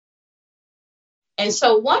And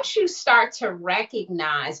so once you start to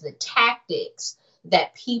recognize the tactics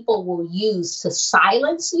that people will use to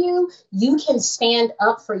silence you, you can stand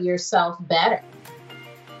up for yourself better.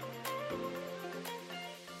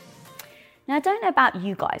 Now, I don't know about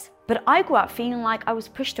you guys, but I grew up feeling like I was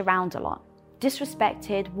pushed around a lot,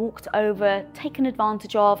 disrespected, walked over, taken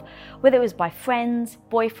advantage of, whether it was by friends,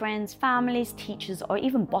 boyfriends, families, teachers, or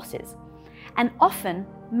even bosses. And often,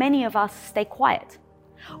 many of us stay quiet.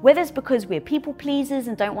 Whether it's because we're people pleasers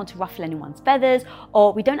and don't want to ruffle anyone's feathers,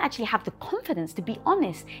 or we don't actually have the confidence to be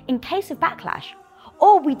honest in case of backlash,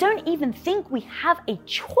 or we don't even think we have a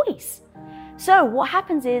choice. So what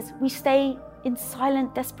happens is we stay in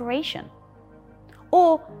silent desperation.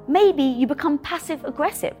 Or maybe you become passive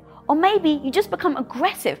aggressive, or maybe you just become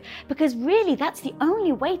aggressive because really that's the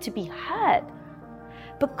only way to be heard.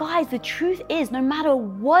 But guys, the truth is, no matter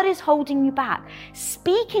what is holding you back,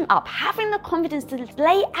 speaking up, having the confidence to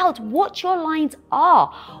lay out what your lines are,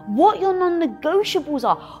 what your non-negotiables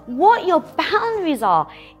are, what your boundaries are,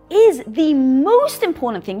 is the most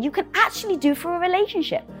important thing you can actually do for a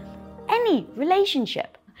relationship. Any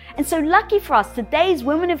relationship. And so lucky for us, today's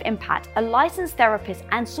Women of Impact, a licensed therapist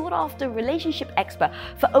and sought after relationship expert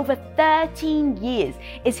for over 13 years,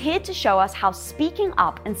 is here to show us how speaking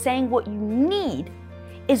up and saying what you need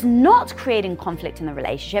is not creating conflict in the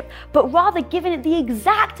relationship, but rather giving it the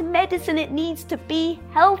exact medicine it needs to be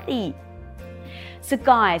healthy. So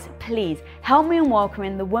guys, please help me in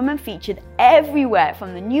welcoming the woman featured everywhere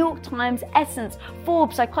from the New York Times, Essence,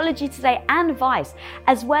 Forbes, Psychology Today, and Vice,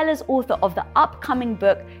 as well as author of the upcoming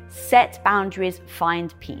book, Set Boundaries,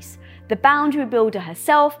 Find Peace. The boundary builder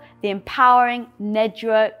herself, the empowering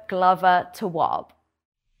Nedra Glover Tawwab.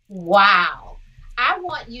 Wow. I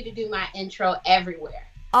want you to do my intro everywhere.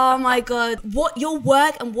 Oh my God. What your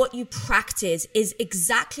work and what you practice is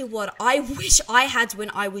exactly what I wish I had when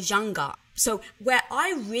I was younger. So where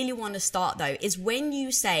I really want to start though is when you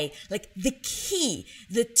say like the key,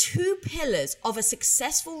 the two pillars of a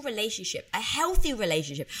successful relationship, a healthy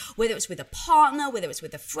relationship, whether it's with a partner, whether it's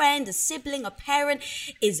with a friend, a sibling, a parent,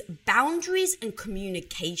 is boundaries and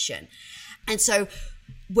communication. And so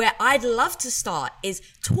where I'd love to start is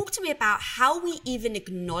talk to me about how we even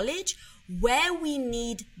acknowledge where we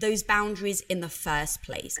need those boundaries in the first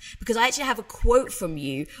place. Because I actually have a quote from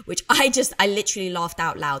you, which I literally laughed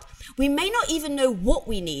out loud. We may not even know what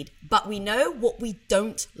we need, but we know what we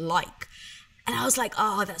don't like. And I was like,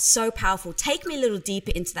 oh, that's so powerful. Take me a little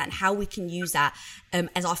deeper into that and how we can use that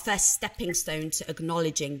as our first stepping stone to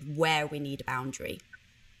acknowledging where we need a boundary.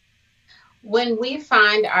 When we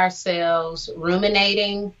find ourselves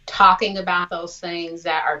ruminating, talking about those things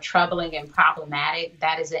that are troubling and problematic,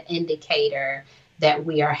 that is an indicator that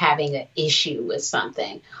we are having an issue with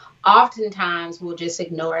something. Oftentimes, we'll just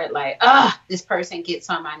ignore it like, this person gets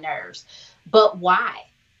on my nerves. But why?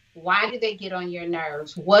 Why do they get on your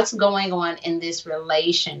nerves? What's going on in this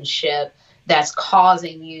relationship that's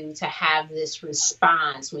causing you to have this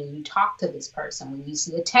response when you talk to this person, when you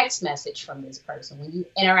see a text message from this person, when you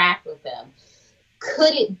interact with them?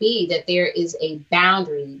 Could it be that there is a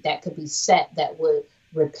boundary that could be set that would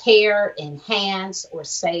repair, enhance, or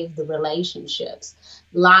save the relationships?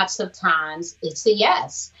 Lots of times it's a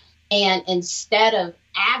yes. And instead of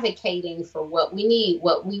advocating for what we need,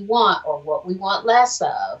 what we want, or what we want less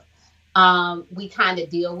of, we kind of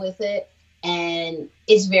deal with it. And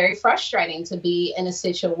it's very frustrating to be in a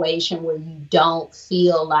situation where you don't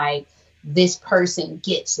feel like this person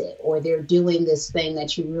gets it or they're doing this thing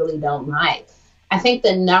that you really don't like. I think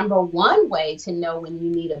the number one way to know when you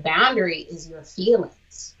need a boundary is your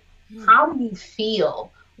feelings. How do you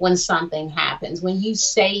feel when something happens? When you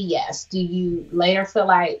say yes, do you later feel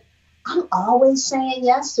like, I'm always saying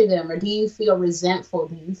yes to them? Or do you feel resentful?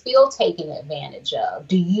 Do you feel taken advantage of?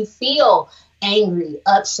 Do you feel angry,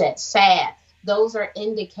 upset, sad? Those are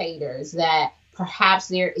indicators that perhaps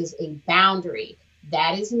there is a boundary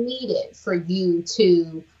that is needed for you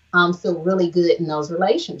to feel really good in those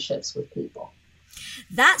relationships with people.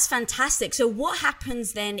 That's fantastic. So what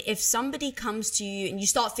happens then if somebody comes to you and you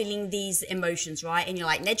start feeling these emotions, right? And you're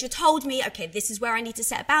like, Nedra told me, okay, this is where I need to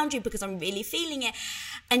set a boundary because I'm really feeling it.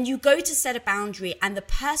 And you go to set a boundary and the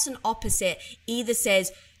person opposite either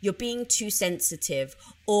says, you're being too sensitive,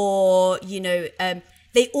 or,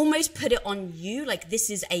 they almost put it on you, like this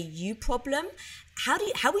is a you problem.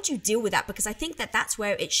 How would you deal with that? Because I think that that's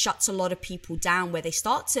where it shuts a lot of people down, where they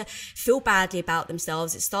start to feel badly about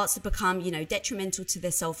themselves. It starts to become, detrimental to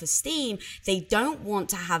their self-esteem. They don't want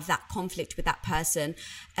to have that conflict with that person.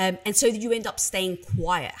 And so you end up staying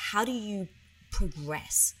quiet. How do you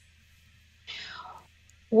progress?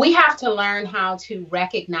 We have to learn how to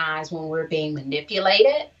recognize when we're being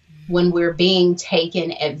manipulated when we're being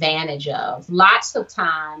taken advantage of. Lots of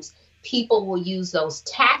times people will use those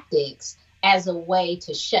tactics as a way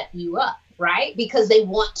to shut you up, right? Because they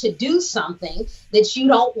want to do something that you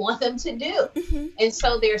don't want them to do. Mm-hmm. And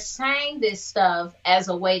so they're saying this stuff as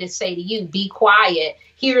a way to say to you, be quiet.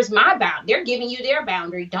 Here's my boundary. They're giving you their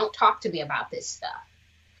boundary. Don't talk to me about this stuff.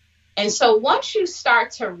 And so once you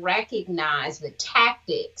start to recognize the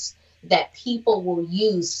tactics that people will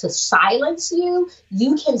use to silence you,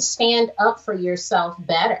 you can stand up for yourself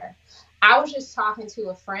better. I was just talking to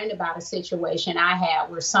a friend about a situation I had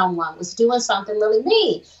where someone was doing something really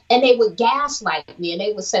mean, and they would gaslight me, and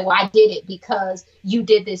they would say, well, I did it because you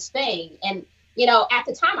did this thing. And, you know, at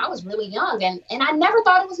the time I was really young, and I never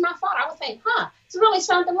thought it was my fault. I would think, there's really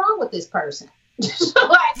something wrong with this person. So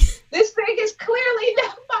like, this thing is clearly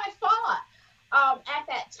not my fault. At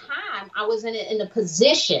that time, I was in a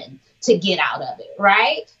position to get out of it,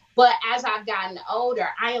 right? But as I've gotten older,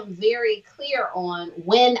 I am very clear on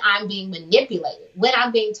when I'm being manipulated, when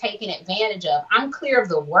I'm being taken advantage of. I'm clear of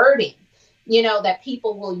the wording, you know, that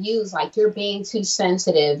people will use, like, you're being too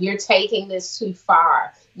sensitive, you're taking this too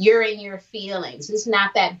far, you're in your feelings, it's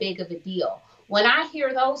not that big of a deal. When I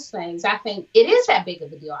hear those things, I think it is that big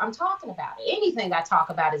of a deal. I'm talking about it. Anything I talk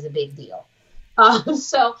about is a big deal.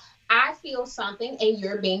 So I feel something and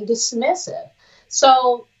you're being dismissive.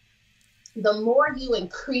 So the more you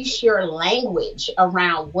increase your language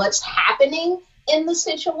around what's happening in the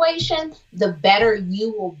situation, the better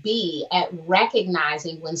you will be at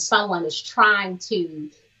recognizing when someone is trying to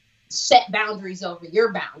set boundaries over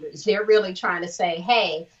your boundaries. They're really trying to say,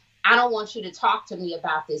 hey, I don't want you to talk to me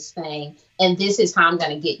about this thing, and this is how I'm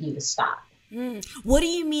going to get you to stop. What do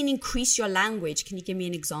you mean increase your language? Can you give me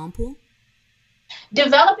an example?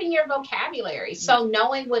 Developing your vocabulary. So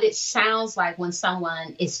knowing what it sounds like when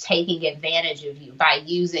someone is taking advantage of you by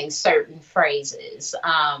using certain phrases.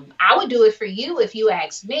 I would do it for you if you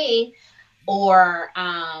asked me, or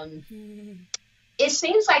it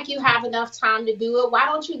seems like you have enough time to do it. Why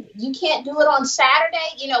don't you can't do it on Saturday?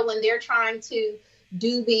 You know, when they're trying to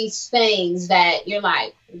do these things that you're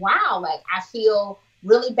like, wow, like I feel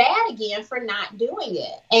really bad again for not doing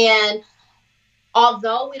it. And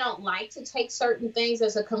although we don't like to take certain things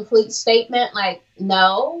as a complete statement, like,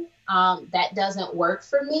 no, that doesn't work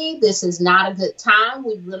for me. This is not a good time.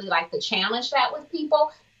 We'd really like to challenge that with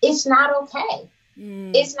people. It's not okay.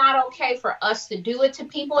 It's not okay for us to do it to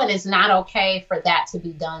people, and it's not okay for that to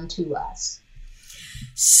be done to us.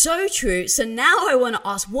 So true. So now I want to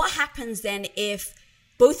ask, what happens then if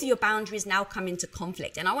both of your boundaries now come into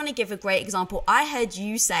conflict? And I want to give a great example. I heard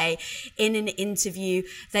you say in an interview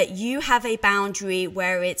that you have a boundary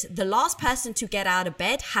where it's the last person to get out of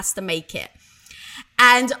bed has to make it.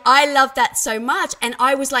 And I love that so much. And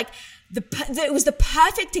I was like, it was the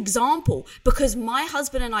perfect example, because my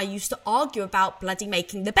husband and I used to argue about bloody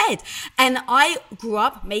making the bed. And I grew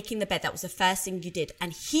up making the bed. That was the first thing you did.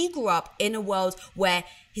 And he grew up in a world where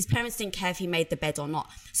his parents didn't care if he made the bed or not.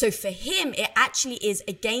 So for him, it actually is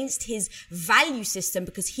against his value system,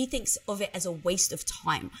 because he thinks of it as a waste of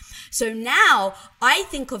time. So now I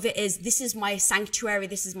think of it as, this is my sanctuary.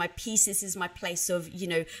 This is my peace. This is my place of,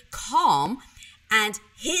 calm. And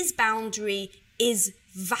his boundary is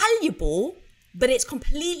valuable, but it's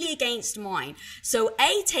completely against mine. So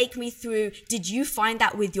A, take me through, did you find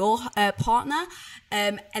that with your partner?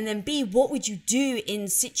 And then B, what would you do in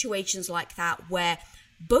situations like that where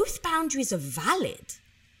both boundaries are valid?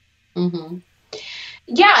 Mm-hmm.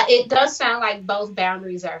 Yeah, it does sound like both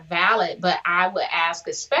boundaries are valid, but I would ask,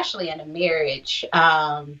 especially in a marriage,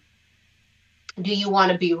 do you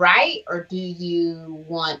want to be right, or do you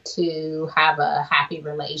want to have a happy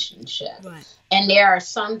relationship? Right. And there are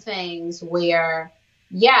some things where,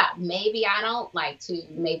 yeah, maybe I don't like to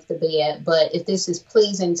make the bed, but if this is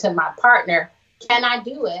pleasing to my partner, can I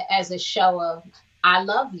do it as a show of, I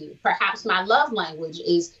love you? Perhaps my love language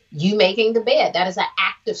is you making the bed. That is an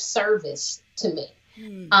act of service to me.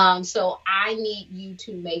 So I need you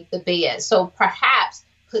to make the bed. So perhaps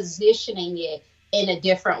positioning it in a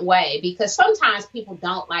different way, because sometimes people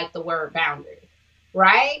don't like the word boundary,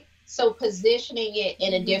 right? So positioning it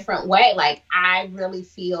in a different way, like, I really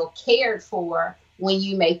feel cared for when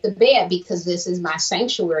you make the bed, because this is my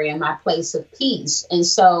sanctuary and my place of peace. And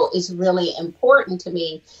so it's really important to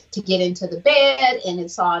me to get into the bed, and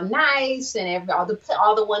it's all nice, and all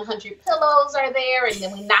the 100 pillows are there, and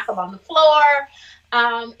then we knock them on the floor.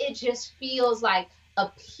 It just feels like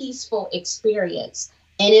a peaceful experience.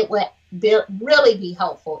 And it would really be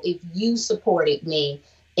helpful if you supported me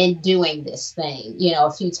in doing this thing,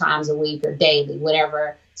 a few times a week or daily,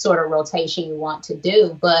 whatever sort of rotation you want to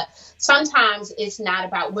do. But sometimes it's not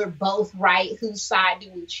about we're both right, whose side do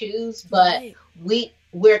we choose, but we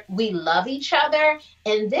love each other.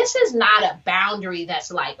 And this is not a boundary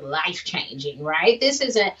that's like life changing, right? This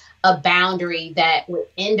isn't a boundary that would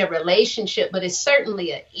end a relationship, but it's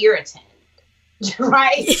certainly an irritant,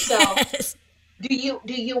 right? Yes. So do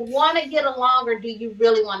you want to get along, or do you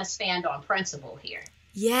really want to stand on principle here?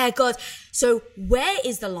 Yeah, God. So where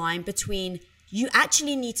is the line between you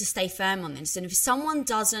actually need to stay firm on this, and if someone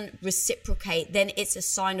doesn't reciprocate, then it's a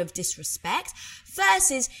sign of disrespect,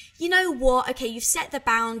 versus, you know what, okay, you've set the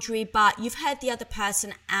boundary, but you've heard the other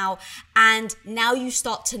person out, and now you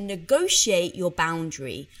start to negotiate your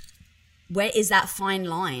boundary. Where is that fine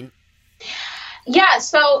line? Yeah,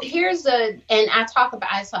 so and I talk about,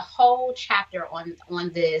 it's a whole chapter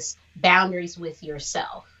on this, boundaries with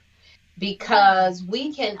yourself, because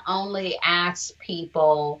we can only ask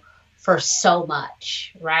people for so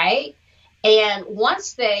much, right? And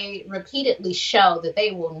once they repeatedly show that they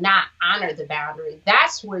will not honor the boundary,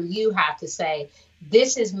 that's where you have to say,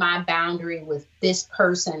 this is my boundary with this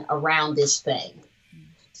person around this thing.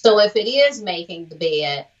 So if it is making the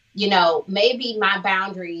bed, maybe my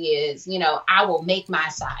boundary is, I will make my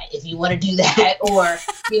side if you want to do that, or,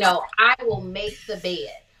 I will make the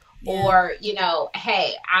bed. Yeah. Or,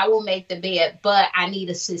 hey, I will make the bed, but I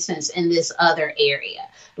need assistance in this other area.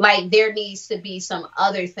 Like, there needs to be some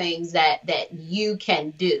other things that you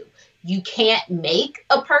can do. You can't make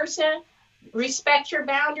a person respect your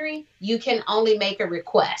boundary. You can only make a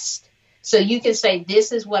request. So you can say,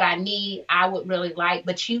 this is what I need, I would really like,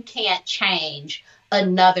 but you can't change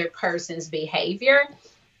another person's behavior.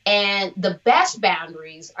 And the best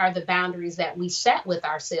boundaries are the boundaries that we set with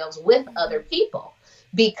ourselves, with other people,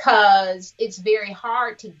 because it's very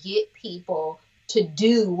hard to get people to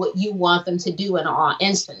do what you want them to do in all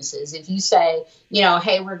instances. If you say,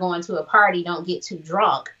 hey, we're going to a party, don't get too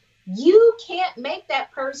drunk, you can't make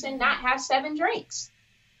that person not have 7 drinks.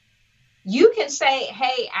 You can say,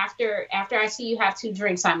 hey, after I see you have 2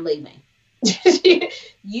 drinks, I'm leaving.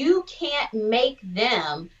 You can't make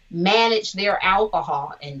them manage their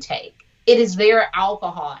alcohol intake. It is their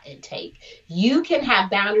alcohol intake. You can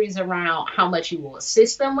have boundaries around how much you will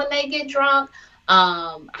assist them when they get drunk,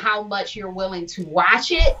 how much you're willing to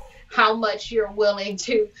watch it, how much you're willing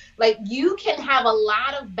to, you can have a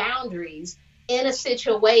lot of boundaries in a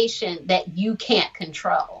situation that you can't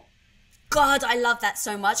control. God, I love that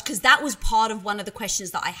so much, because that was part of one of the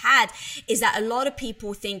questions that I had, is that a lot of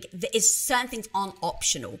people think that certain things aren't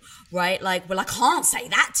optional, right? Like, well, I can't say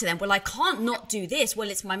that to them. Well, I can't not do this. Well,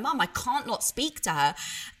 it's my mum. I can't not speak to her.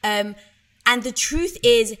 And the truth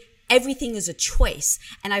is, everything is a choice.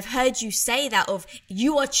 And I've heard you say that of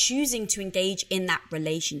you are choosing to engage in that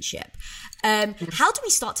relationship. How do we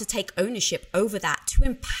start to take ownership over that to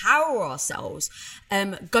empower ourselves?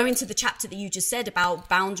 Going to the chapter that you just said about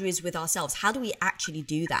boundaries with ourselves, how do we actually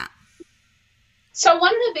do that? So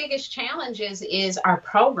one of the biggest challenges is our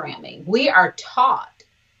programming. We are taught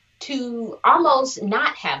to almost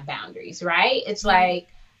not have boundaries, right? It's like,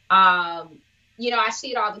 I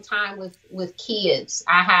see it all the time with kids.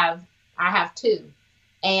 I have 2.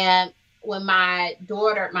 And when my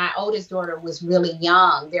oldest daughter was really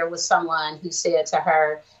young, there was someone who said to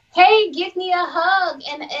her, hey, give me a hug.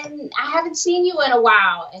 And I haven't seen you in a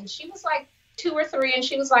while. And she was like 2 or 3. And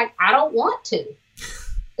she was like, I don't want to.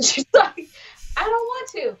 She's like, I don't want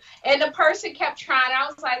to. And the person kept trying. I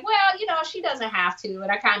was like, well, she doesn't have to.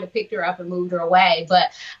 And I kind of picked her up and moved her away.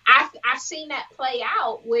 But I've seen that play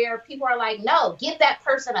out where people are like, no, give that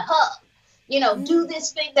person a hug. Do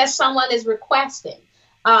this thing that someone is requesting.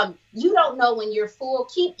 You don't know when you're full.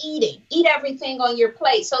 Keep eating. Eat everything on your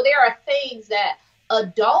plate. So there are things that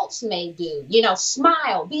adults may do.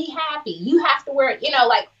 Smile, be happy. You have to wear,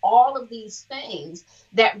 all of these things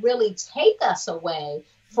that really take us away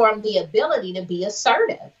from the ability to be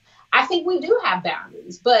assertive. I think we do have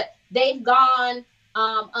boundaries, but they've gone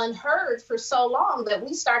unheard for so long that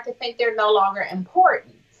we start to think they're no longer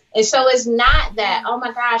important. And so it's not that, oh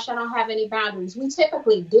my gosh, I don't have any boundaries. We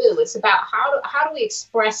typically do. It's about how do we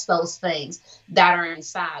express those things that are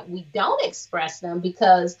inside. We don't express them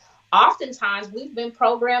because oftentimes we've been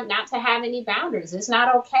programmed not to have any boundaries. It's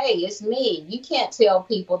not okay. It's mean. You can't tell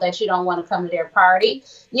people that you don't want to come to their party.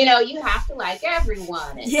 You have to like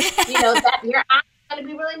everyone. And, that your aunt's going to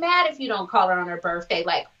be really mad if you don't call her on her birthday.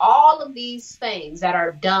 Like all of these things that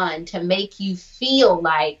are done to make you feel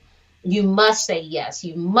like you must say yes,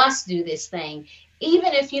 you must do this thing,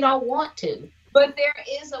 even if you don't want to. But there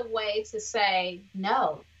is a way to say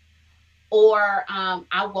no, or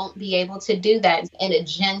I won't be able to do that in a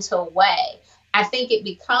gentle way. I think it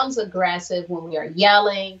becomes aggressive when we are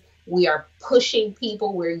yelling, we are pushing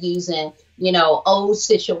people, we're using, old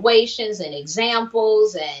situations and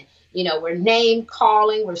examples, and, we're name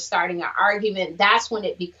calling, we're starting an argument. That's when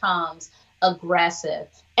it becomes aggressive.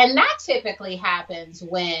 And that typically happens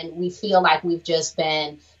when we feel like we've just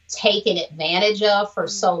been taken advantage of for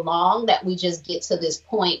so long that we just get to this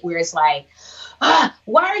point where it's like,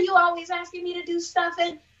 why are you always asking me to do stuff?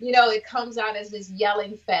 And, it comes out as this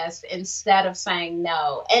yelling fest instead of saying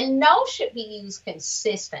no. And no should be used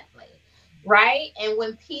consistently, right? And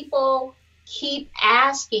when people keep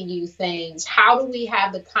asking you things, how do we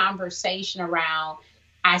have the conversation around,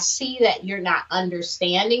 I see that you're not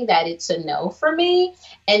understanding that it's a no for me.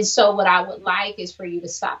 And so what I would like is for you to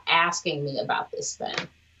stop asking me about this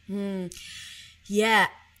thing. Yeah.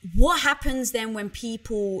 What happens then when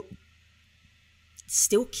people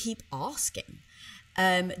still keep asking?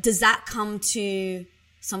 Does that come to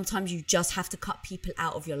sometimes you just have to cut people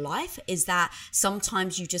out of your life? Is that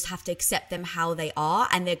sometimes you just have to accept them how they are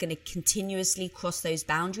and they're going to continuously cross those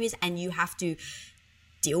boundaries and you have to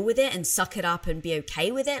deal with it and suck it up and be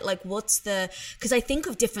okay with it? Like, because I think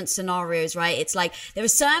of different scenarios, right? It's like there are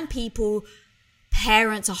certain people,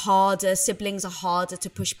 parents are harder, siblings are harder to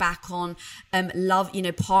push back on, love,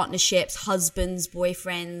 partnerships, husbands,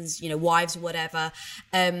 boyfriends, wives, whatever.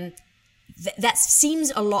 That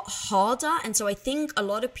seems a lot harder. And so I think a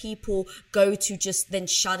lot of people go to just then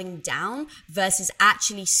shutting down versus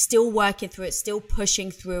actually still working through it, still pushing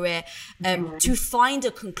through it, to find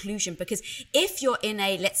a conclusion. Because if you're in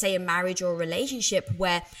let's say a marriage or a relationship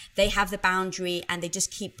where they have the boundary and they just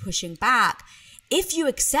keep pushing back, if you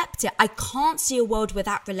accept it, I can't see a world where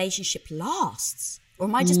that relationship lasts. Or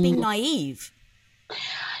am I just being naive?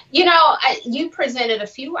 You presented a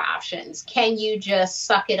few options. Can you just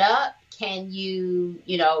suck it up? Can you,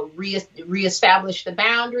 reestablish the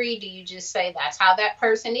boundary? Do you just say that's how that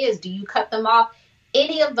person is? Do you cut them off?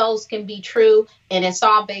 Any of those can be true, and it's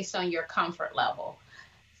all based on your comfort level.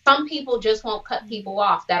 Some people just won't cut people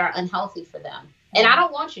off that are unhealthy for them. And I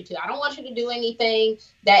don't want you to. I don't want you to do anything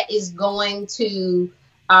that is going to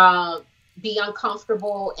be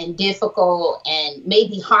uncomfortable and difficult and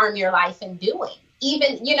maybe harm your life in doing.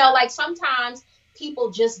 Even, like sometimes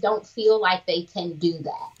people just don't feel like they can do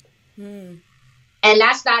that. And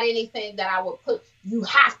that's not anything that I would put, you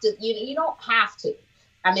have to, you don't have to.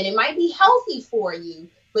 I mean, it might be healthy for you,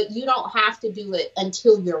 but you don't have to do it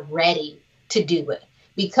until you're ready to do it.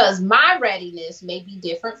 Because my readiness may be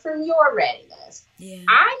different from your readiness. Yeah.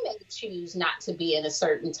 I may choose not to be in a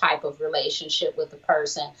certain type of relationship with a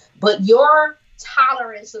person, but your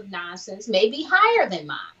tolerance of nonsense may be higher than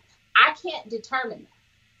mine. I can't determine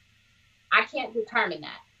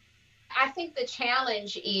that. I think the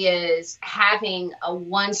challenge is having a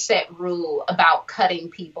one set rule about cutting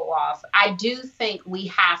people off. I do think we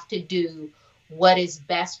have to do what is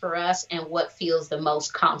best for us and what feels the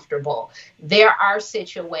most comfortable. There are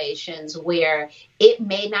situations where it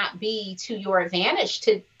may not be to your advantage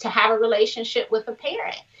to have a relationship with a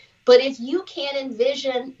parent. But if you can't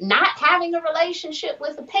envision not having a relationship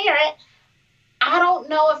with a parent, I don't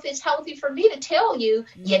know if it's healthy for me to tell you,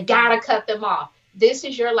 you gotta cut them off. This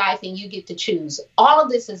is your life and you get to choose. All of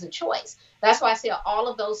this is a choice. That's why I say all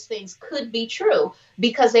of those things could be true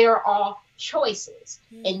because they are all choices.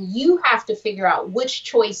 And you have to figure out which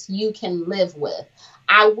choice you can live with.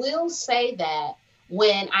 I will say that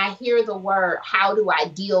when I hear the word, how do I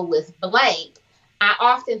deal with blank? I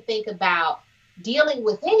often think about dealing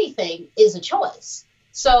with anything is a choice.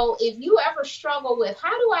 So if you ever struggle with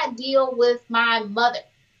how do I deal with my mother,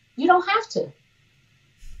 you don't have to.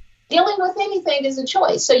 Dealing with anything is a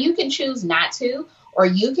choice. So you can choose not to, or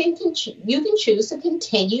you can choose to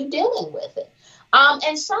continue dealing with it.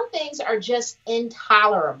 And some things are just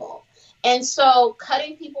intolerable. And so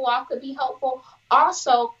cutting people off could be helpful.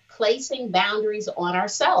 Also, placing boundaries on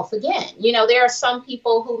ourselves. Again, there are some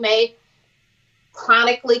people who may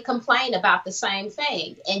chronically complain about the same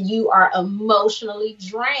thing, and you are emotionally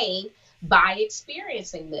drained by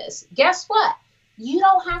experiencing this. Guess what? You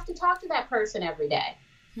don't have to talk to that person every day.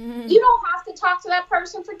 You don't have to talk to that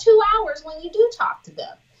person for 2 hours when you do talk to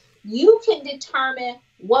them. You can determine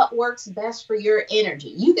what works best for your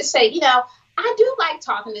energy. You can say, I do like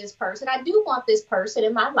talking to this person. I do want this person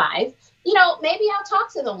in my life. Maybe I'll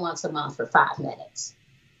talk to them once a month for 5 minutes.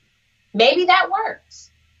 Maybe that works.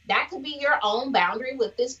 That could be your own boundary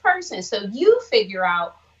with this person. So you figure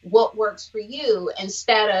out what works for you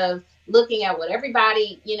instead of looking at what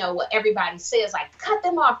everybody says, like cut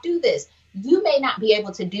them off, do this. You may not be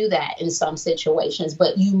able to do that in some situations,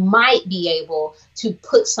 but you might be able to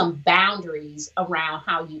put some boundaries around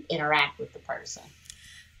how you interact with the person.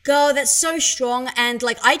 Girl, that's so strong. And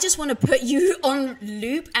like, I just want to put you on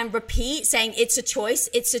loop and repeat saying it's a choice,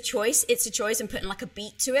 it's a choice, it's a choice, and putting like a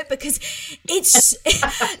beat to it, because it's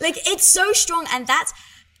like, it's so strong. And that's,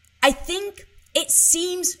 I think it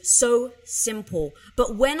seems so simple,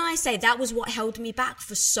 but when I say that was what held me back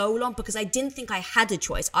for so long, because I didn't think I had a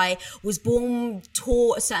choice. I was born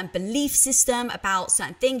taught a certain belief system about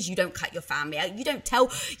certain things. You don't cut your family out. You don't tell,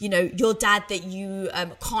 your dad that you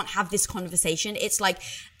can't have this conversation. It's like,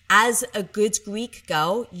 as a good Greek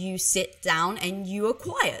girl, you sit down and you are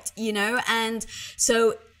quiet, and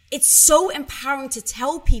so it's so empowering to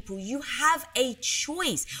tell people you have a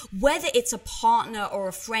choice, whether it's a partner or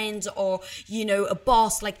a friend or, a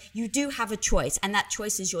boss. Like, you do have a choice, and that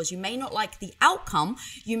choice is yours. You may not like the outcome.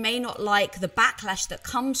 You may not like the backlash that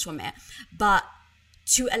comes from it, but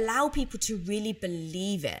to allow people to really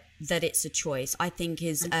believe it, that it's a choice, I think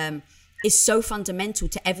is so fundamental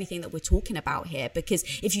to everything that we're talking about here. Because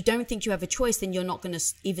if you don't think you have a choice, then you're not going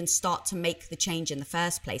to even start to make the change in the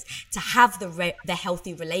first place, to have the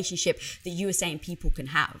healthy relationship that you were saying people can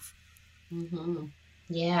have. Mm-hmm.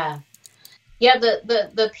 Yeah.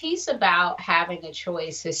 The piece about having a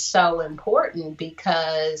choice is so important,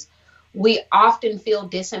 because we often feel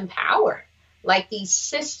disempowered. Like, these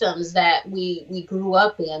systems that we grew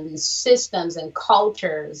up in, these systems and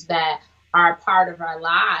cultures that are part of our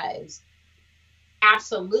lives,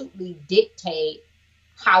 absolutely dictate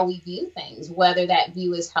how we view things, whether that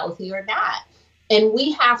view is healthy or not. And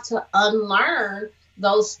we have to unlearn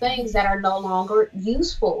those things that are no longer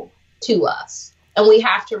useful to us. And we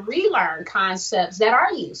have to relearn concepts that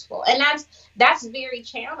are useful. And that's very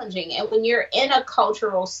challenging. And when you're in a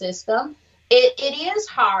cultural system, it is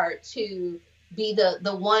hard to be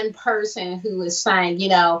the one person who is saying,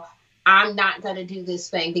 I'm not going to do this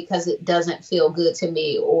thing because it doesn't feel good to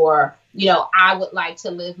me, or, I would like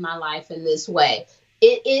to live my life in this way.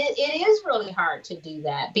 It is really hard to do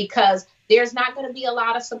that, because there's not going to be a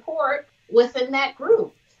lot of support within that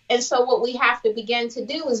group. And so what we have to begin to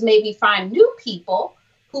do is maybe find new people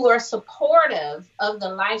who are supportive of the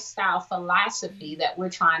lifestyle philosophy that we're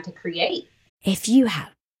trying to create. If you have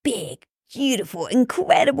big, beautiful,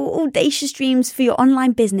 incredible, audacious dreams for your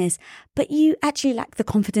online business, but you actually lack the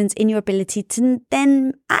confidence in your ability to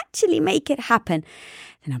then actually make it happen,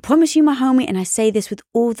 then I promise you, my homie, and I say this with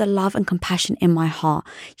all the love and compassion in my heart,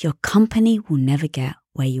 your company will never get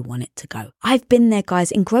where you want it to go. I've been there,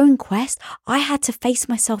 guys. In Growing Quest, I had to face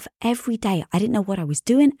myself every day. I didn't know what I was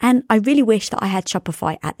doing, and I really wish that I had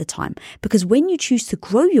Shopify at the time, because when you choose to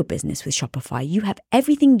grow your business with Shopify, you have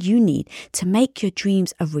everything you need to make your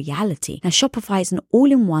dreams a reality. Now, Shopify is an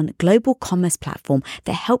all-in-one global commerce platform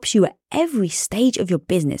that helps you at every stage of your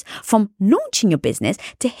business. From launching your business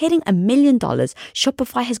to hitting $1 million,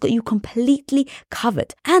 Shopify has got you completely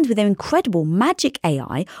covered. And with their incredible Magic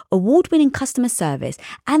AI, award-winning customer service,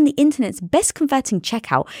 and the internet's best converting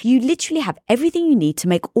checkout, you literally have everything you need to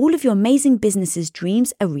make all of your amazing business's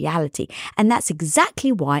dreams a reality. And that's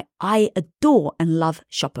exactly why I adore and love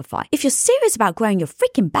Shopify. If you're serious about growing your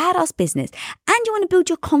freaking badass business and you want to build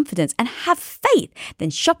your confidence and have faith, then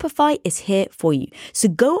Shopify is here for you. So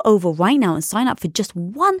go over right now and sign up for just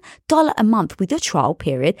 $1 a month with your trial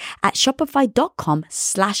period at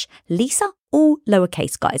shopify.com/Lisa, all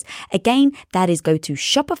lowercase, guys. Again, that is go to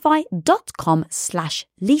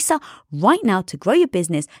shopify.com/Lisa right now to grow your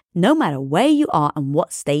business, no matter where you are and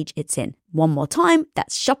what stage it's in. One more time,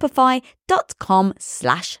 that's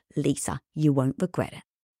shopify.com/Lisa. You won't regret it.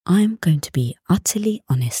 I'm going to be utterly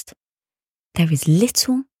honest. There is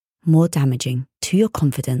little more damaging to your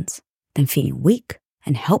confidence than feeling weak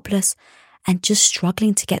and helpless and just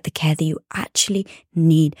struggling to get the care that you actually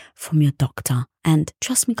need from your doctor. And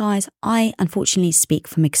trust me, guys, I unfortunately speak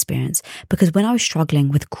from experience, because when I was struggling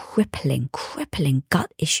with crippling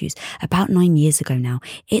gut issues about 9 years ago now,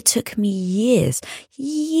 it took me years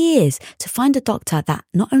to find a doctor that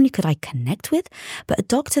not only could I connect with, but a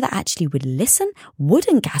doctor that actually would listen,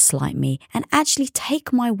 wouldn't gaslight me, and actually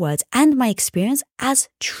take my words and my experience as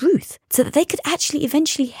truth, so that they could actually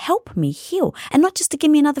eventually help me heal, and not just to give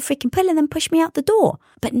me another freaking pill and then push me out the door.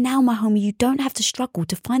 But now, my homie, you don't have to struggle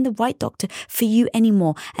to find the right doctor for you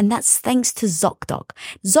anymore, and that's thanks to ZocDoc.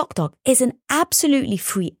 ZocDoc is an absolutely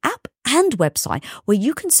free app and website where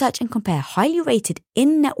you can search and compare highly rated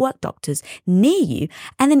in-network doctors near you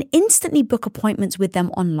and then instantly book appointments with them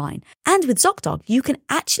online. And with ZocDoc, you can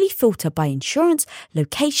actually filter by insurance,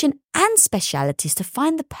 location, and specialities to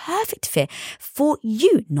find the perfect fit for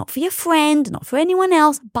you, not for your friend, not for anyone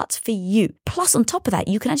else, but for you. Plus, on top of that,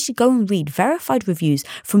 you can actually go and read verified reviews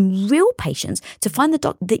from real patients to find the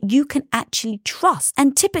doctor that you can actually trust.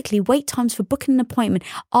 And typically, wait times for booking an appointment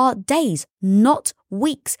are days, not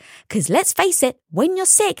weeks. Because let's face it, when you're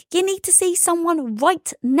sick, you need to see someone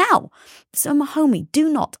right now. So my homie, do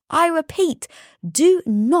not, I repeat, do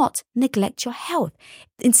not neglect your health.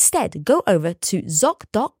 Instead, go over to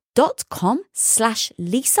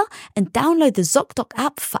ZocDoc.com/Lisa and download the ZocDoc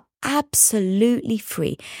app for absolutely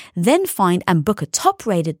free. Then find and book a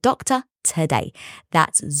top-rated doctor today.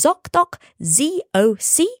 That's ZocDoc,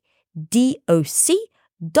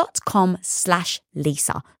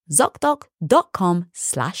 ZocDoc.com/Lisa.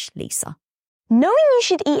 ZocDoc.com/Lisa. Knowing you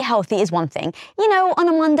should eat healthy is one thing, on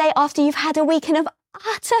a Monday after you've had a weekend of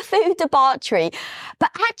utter food debauchery, but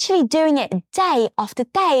actually doing it day after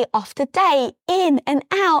day after day, in and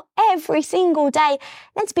out every single day,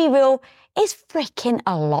 let's be real, is freaking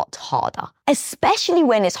a lot harder. Especially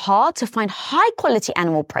when it's hard to find high quality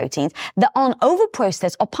animal proteins that aren't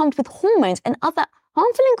overprocessed or pumped with hormones and other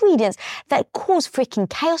harmful ingredients that cause freaking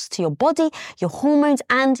chaos to your body, your hormones,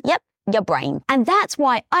 and your brain. And that's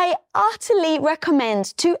why I utterly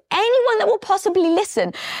recommend to anyone that will possibly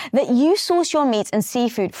listen that you source your meats and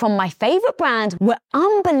seafood from my favorite brand where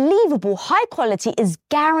unbelievable high quality is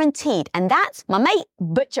guaranteed. And that's my mate,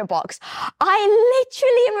 ButcherBox. I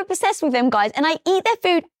literally am obsessed with them, guys, and I eat their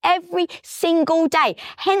food every single day.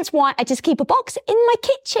 Hence why I just keep a box in my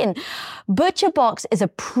kitchen. ButcherBox is a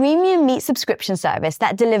premium meat subscription service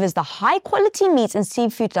that delivers the high quality meats and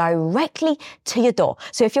seafood directly to your door.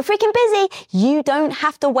 So if you're freaking busy, you don't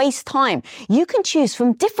have to waste time. You can choose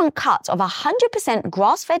from different cuts of 100%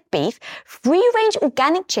 grass-fed beef, free-range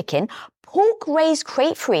organic chicken, pork raised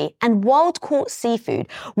crate-free, and wild-caught seafood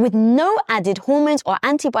with no added hormones or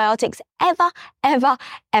antibiotics ever. Now,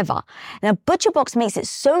 ButcherBox makes it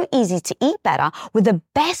so easy to eat better with the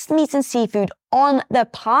best meats and seafood on the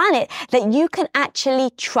planet that you can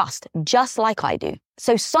actually trust, just like I do.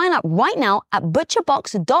 So sign up right now at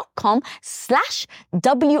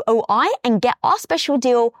butcherbox.com/WOI and get our special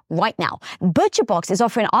deal right now. ButcherBox is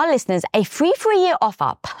offering our listeners a free for a year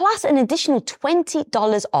offer plus an additional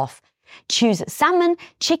 $20 off. Choose salmon,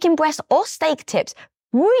 chicken breast, or steak tips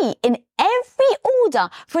free in every order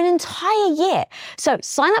for an entire year. So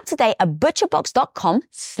sign up today at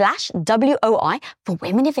butcherbox.com/WOI for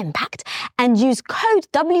Women of Impact and use code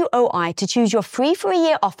WOI to choose your free for a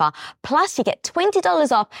year offer. Plus you get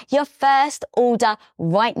 $20 off your first order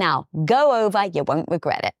right now. Go over, you won't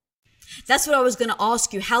regret it. That's what I was going to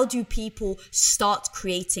ask you. How do people start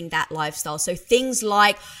creating that lifestyle? So things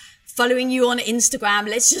like following you on Instagram,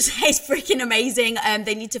 let's just say it's freaking amazing.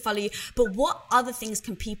 They need to follow you. But what other things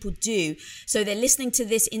can people do? So they're listening to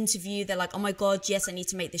this interview. They're like, oh my God, yes, I need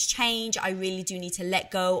to make this change. I really do need to let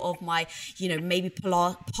go of my, maybe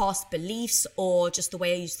past beliefs or just the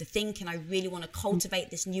way I used to think. And I really want to cultivate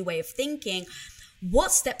this new way of thinking.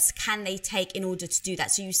 What steps can they take in order to do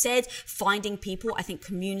that? So you said finding people. I think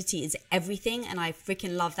community is everything. And I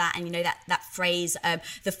freaking love that. And that phrase,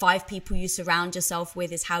 the 5 people you surround yourself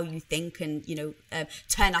with is how you think and,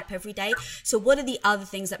 turn up every day. So what are the other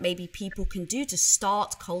things that maybe people can do to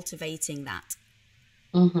start cultivating that?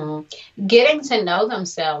 Getting to know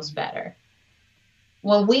themselves better.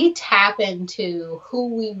 When we tap into who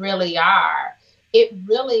we really are, it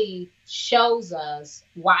really shows us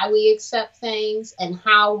why we accept things and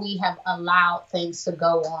how we have allowed things to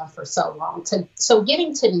go on for so long. So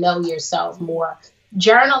getting to know yourself more.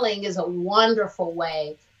 Journaling is a wonderful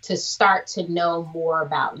way to start to know more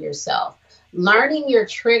about yourself. Learning your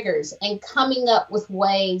triggers and coming up with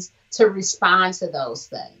ways to respond to those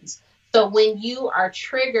things. So when you are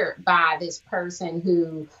triggered by this person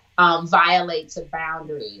who violates a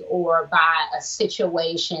boundary or by a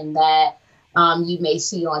situation that you may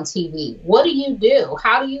see on TV. What do?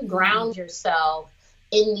 How do you ground yourself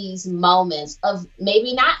in these moments of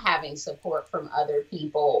maybe not having support from other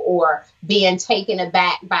people or being taken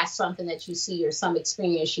aback by something that you see or some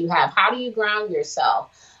experience you have? How do you ground yourself?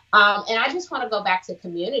 And I just want to go back to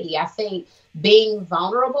community. I think being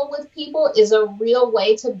vulnerable with people is a real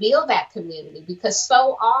way to build that community, because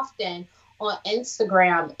so often on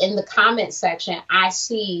Instagram, in the comment section, I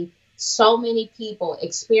see so many people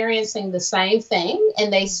experiencing the same thing.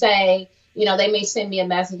 And they say, they may send me a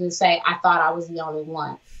message and say, I thought I was the only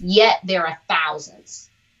one. Yet there are thousands.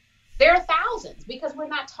 There are thousands because we're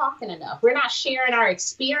not talking enough. We're not sharing our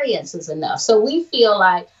experiences enough. So we feel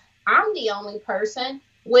like I'm the only person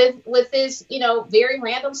with this, very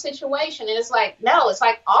random situation. And it's like, no, it's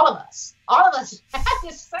like all of us have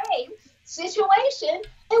the same situation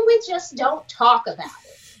and we just don't talk about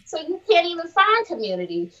it. So you can't even find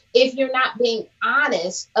community if you're not being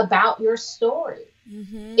honest about your story.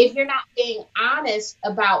 if you're not being honest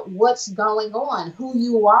about what's going on, who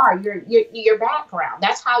you are, your background.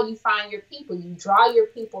 That's how you find your people. You draw your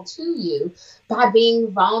people to you by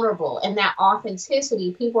being vulnerable, and that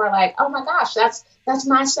authenticity. People are like, oh my gosh, that's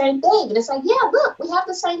my same thing. And it's like, yeah, look, we have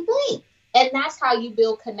the same thing. And that's how you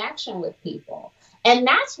build connection with people. And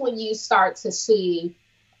that's when you start to see,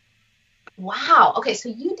 wow, okay, so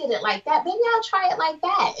you did it like that. Maybe I'll try it like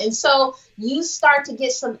that. And so you start to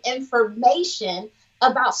get some information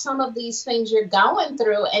about some of these things you're going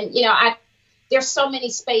through. And, there's so many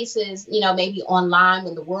spaces, maybe online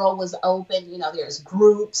when the world was open, there's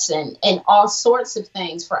groups and all sorts of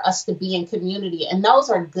things for us to be in community. And those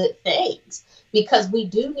are good things, because we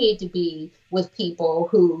do need to be with people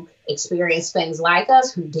who experience things like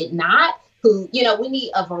us, who did not, who, we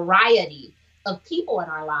need a variety of people in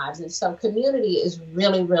our lives. And so community is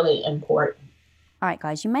really, really important. All right,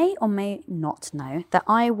 guys, you may or may not know that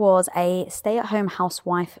I was a stay-at-home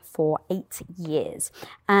housewife for 8 years.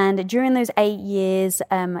 And during those 8 years,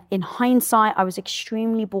 in hindsight, I was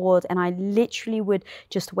extremely bored, and I literally would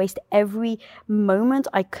just waste every moment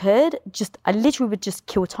I could. I literally would just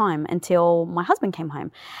kill time until my husband came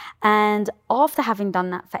home. And after having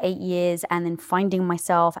done that for 8 years and then finding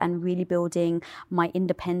myself and really building my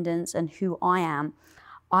independence and who I am,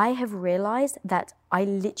 I have realized that I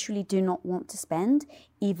literally do not want to spend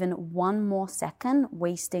even one more second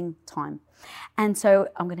wasting time. And so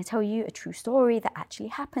I'm going to tell you a true story that actually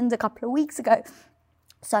happened a couple of weeks ago.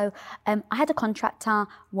 So I had a contractor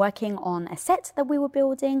working on a set that we were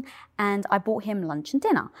building, and I bought him lunch and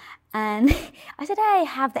dinner. And I said, hey,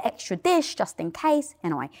 have the extra dish just in case.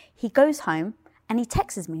 Anyway, he goes home. And he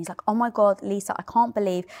texts me. He's like, oh my God, Lisa, I can't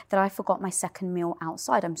believe that I forgot my second meal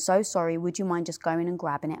outside. I'm so sorry. Would you mind just going and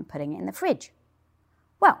grabbing it and putting it in the fridge?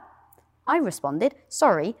 Well, I responded,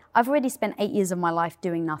 sorry, I've already spent 8 years of my life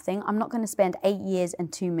doing nothing. I'm not going to spend 8 years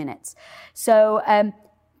and 2 minutes. So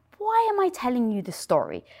why am I telling you the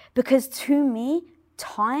story? Because to me,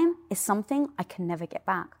 time is something I can never get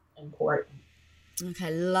back. Important.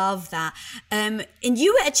 Okay, love that. And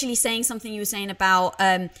you were actually saying something, you were saying about...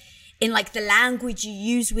 in like the language you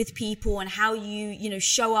use with people and how you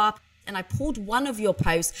show up. And I pulled one of your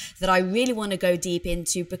posts that I really want to go deep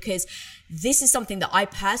into, because this is something that I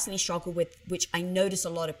personally struggle with, which I notice a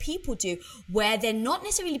lot of people do, where they're not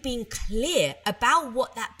necessarily being clear about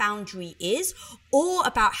what that boundary is or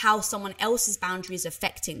about how someone else's boundary is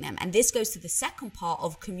affecting them. And this goes to the second part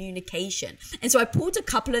of communication. And so I pulled a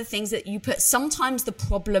couple of things that you put. Sometimes the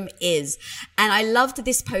problem is, and I loved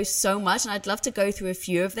this post so much, and I'd love to go through a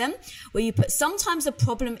few of them, where you put, sometimes the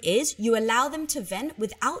problem is you allow them to vent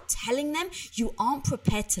without telling them you aren't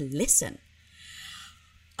prepared to listen.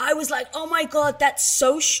 I was like, oh my God, that's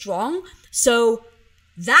so strong. So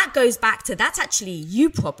that goes back to, that's actually you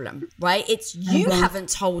problem, right? It's you haven't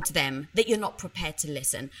told them that you're not prepared to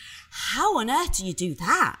listen. How on earth do you do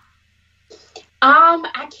that?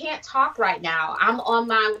 I can't talk right now. I'm on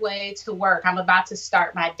my way to work. I'm about to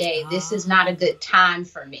start my day. This is not a good time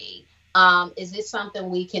for me. Is this something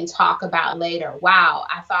we can talk about later? Wow,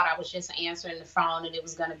 I thought I was just answering the phone and it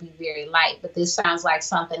was going to be very light, but this sounds like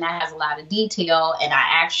something that has a lot of detail, and I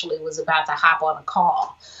actually was about to hop on a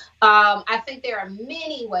call. I think there are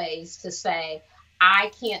many ways to say,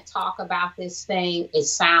 I can't talk about this thing. It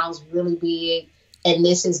sounds really big, and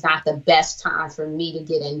this is not the best time for me to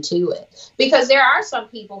get into it. Because there are some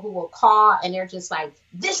people who will call and they're just like,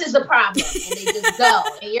 this is the problem, and they just go.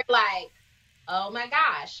 And you're like, oh my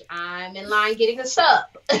gosh, I'm in line getting a sub.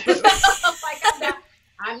 Like,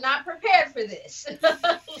 I'm not prepared for this. And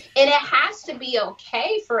it has to be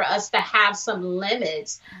okay for us to have some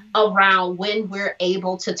limits around when we're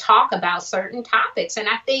able to talk about certain topics. And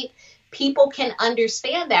I think people can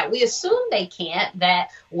understand that. We assume they can't, that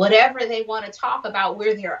whatever they want to talk about,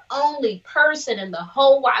 we're their only person in the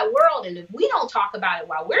whole wide world. And if we don't talk about it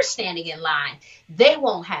while we're standing in line, they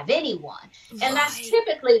won't have anyone. And that's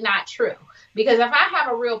typically not true. Because if I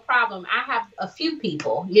have a real problem, I have a few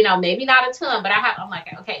people, maybe not a ton, but I'm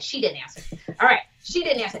like, okay, she didn't answer. All right, she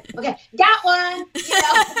didn't answer. Okay, got one.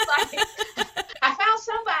 Like, I found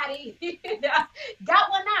somebody. Got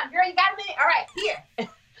one now. Girl, you got a minute? All right, here.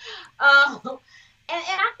 And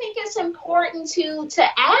I think it's important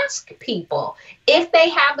to ask people if they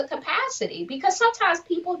have the capacity, because sometimes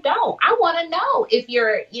people don't. I want to know if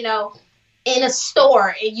you're, in a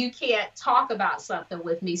store and you can't talk about something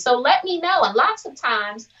with me. So let me know. And lots of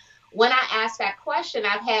times when I ask that question,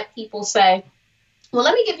 I've had people say, well,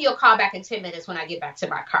 let me give you a call back in 10 minutes when I get back to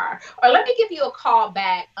my car. Or let me give you a call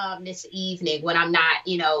back this evening when I'm not,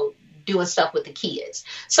 doing stuff with the kids.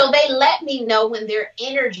 So they let me know when their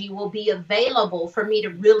energy will be available for me to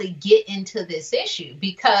really get into this issue,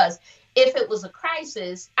 because if it was a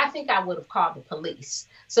crisis, I think I would have called the police.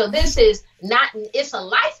 So this is not, it's a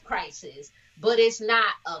life crisis, but it's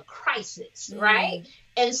not a crisis, right?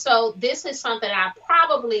 And so this is something I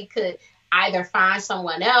probably could either find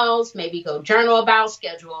someone else, maybe go journal about,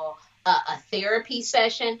 schedule a therapy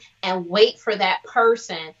session, and wait for that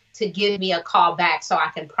person to give me a call back so I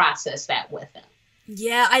can process that with them.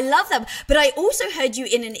 Yeah, I love that. But I also heard you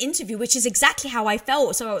in an interview, which is exactly how I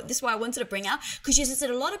felt. So this is why I wanted to bring out, because you said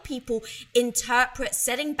a lot of people interpret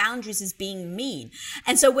setting boundaries as being mean.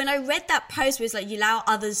 And so when I read that post where it's like you allow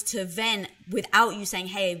others to vent without you saying,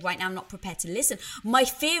 hey, right now I'm not prepared to listen. My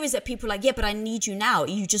fear is that people are like, yeah, but I need you now. Are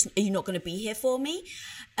you not going to be here for me?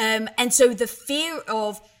 And so the fear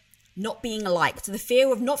of not being liked, the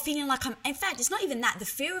fear of not feeling like in fact, it's not even that, the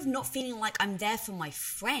fear of not feeling like I'm there for my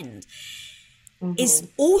friend is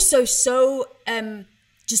also so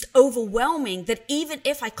just overwhelming that even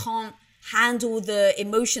if I can't handle the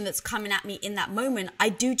emotion that's coming at me in that moment, I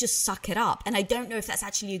do just suck it up. And I don't know if that's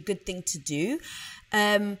actually a good thing to do.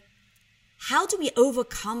 How do we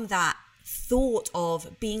overcome that thought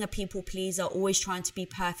of being a people pleaser, always trying to be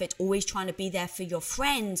perfect, always trying to be there for your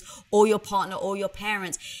friends or your partner or your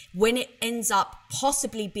parents, when it ends up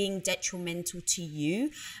possibly being detrimental to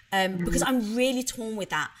you? Because I'm really torn with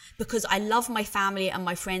that, because I love my family and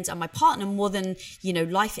my friends and my partner more than,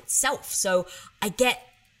 life itself. So I get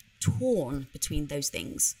torn between those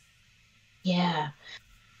things. Yeah.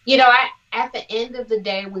 At the end of the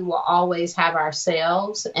day, we will always have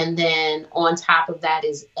ourselves. And then on top of that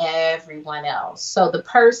is everyone else. So the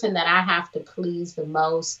person that I have to please the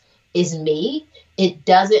most is me. It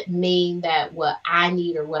doesn't mean that what I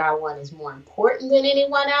need or what I want is more important than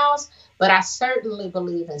anyone else. But I certainly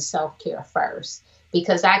believe in self-care first,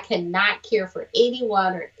 because I cannot care for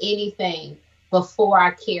anyone or anything before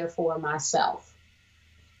I care for myself.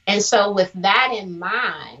 And so with that in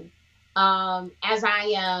mind, as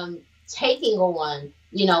I am taking on,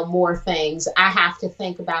 more things, I have to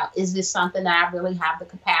think about, is this something that I really have the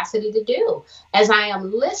capacity to do? As I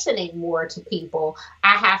am listening more to people,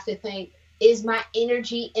 I have to think, is my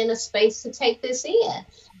energy in a space to take this in?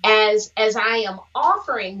 As I am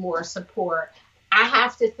offering more support, I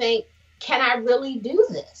have to think, can I really do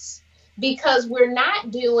this? Because we're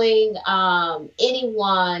not doing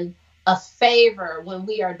anyone a favor when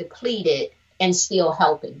we are depleted and still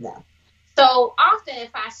helping them. So often if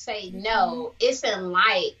I say no, it's in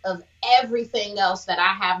light of everything else that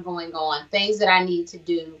I have going on, things that I need to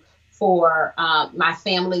do for my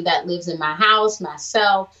family that lives in my house,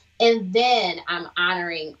 myself, and then I'm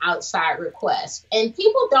honoring outside requests. And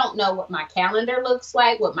people don't know what my calendar looks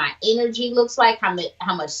like, what my energy looks like, how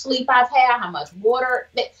much sleep I've had, how much water.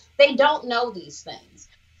 They don't know these things.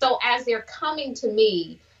 So as they're coming to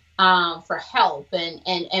me for help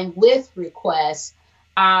and with requests,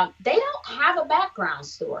 they don't have a background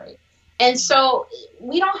story. And so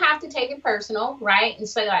we don't have to take it personal, right? And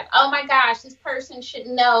say like, oh my gosh, this person should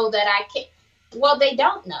know that I can't. Well, they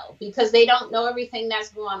don't know, because they don't know everything that's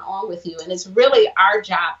going on with you. And it's really our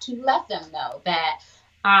job to let them know that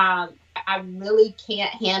I really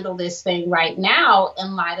can't handle this thing right now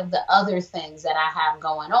in light of the other things that I have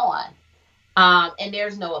going on. And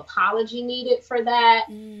there's no apology needed for that,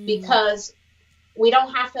 because we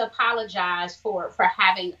don't have to apologize for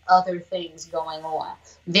having other things going on.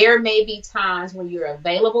 There may be times when you're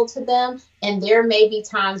available to them, and there may be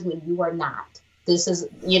times when you are not.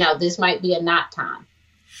 This might be a not time.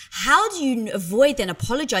 How do you avoid then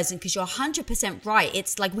apologizing? Because you're 100% right.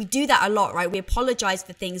 It's like we do that a lot, right? We apologize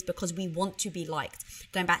for things because we want to be liked.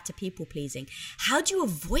 Going back to people pleasing. How do you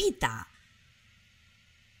avoid that?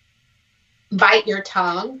 Bite your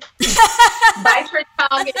tongue. Bite your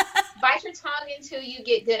tongue until you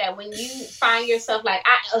get good at. When you find yourself like,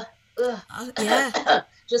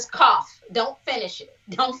 just cough. Don't finish it.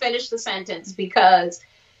 Don't finish the sentence, because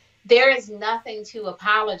there is nothing to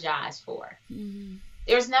apologize for.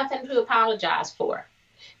 There's nothing to apologize for.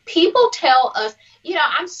 People tell us,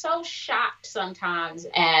 I'm so shocked sometimes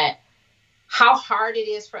at how hard it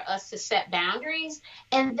is for us to set boundaries.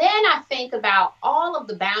 And then I think about all of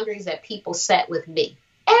the boundaries that people set with me.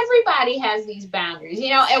 Everybody has these boundaries,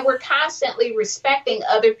 and we're constantly respecting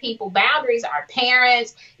other people's boundaries. Our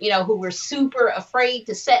parents, who we're super afraid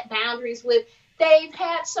to set boundaries with, they've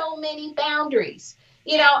had so many boundaries.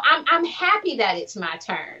 I'm happy that it's my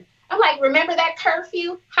turn. I'm like, remember that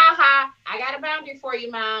curfew? Ha ha, I got a boundary for you,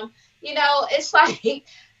 Mom. It's like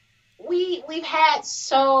we've had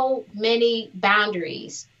so many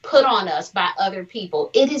boundaries put on us by other people.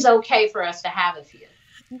 It is okay for us to have a few.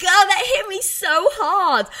 Girl, that hit me so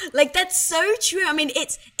hard. Like, that's so true. I mean,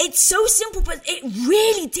 it's so simple, but it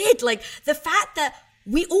really did. Like, the fact that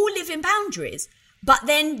we all live in boundaries, but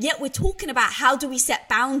then yet we're talking about how do we set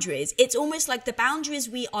boundaries. It's almost like the boundaries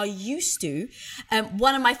we are used to.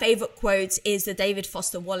 One of my favorite quotes is the David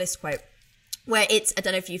Foster Wallace quote, where it's, I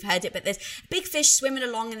don't know if you've heard it, but there's a big fish swimming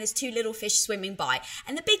along and there's two little fish swimming by.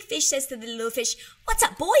 And the big fish says to the little fish, "What's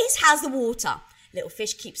up, boys? How's the water?" Little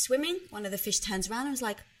fish keeps swimming. One of the fish turns around and was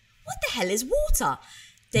like, "What the hell is water?"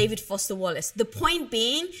 David Foster Wallace. The point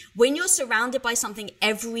being, when you're surrounded by something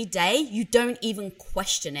every day, you don't even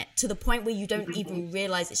question it, to the point where you don't even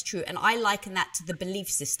realize it's true. And I liken that to the belief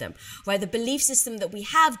system, right? The belief system that we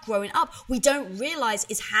have growing up, we don't realize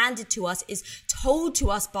is handed to us, is told to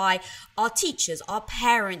us by our teachers, our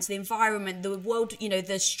parents, the environment, the world, you know,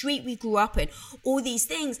 the street we grew up in, all these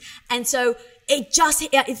things. And so it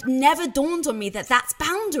never dawned on me that that's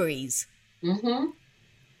boundaries. Mm-hmm.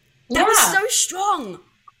 That was so strong.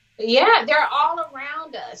 Yeah, they're all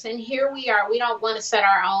around us. And here we are. We don't want to set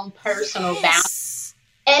our own personal boundaries.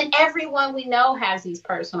 And everyone we know has these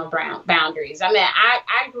personal boundaries. I mean,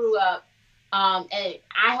 I grew up and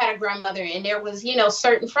I had a grandmother, and there was, you know,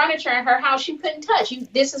 certain furniture in her house you couldn't touch.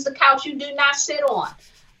 This is the couch you do not sit on.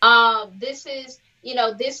 This is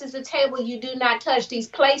the table you do not touch. These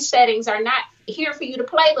place settings are not here for you to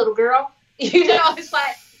play, little girl. You know, it's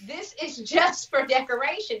like, this is just for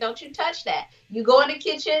decoration. Don't you touch that. You go in the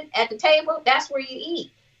kitchen at the table, that's where you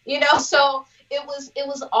eat. You know, so it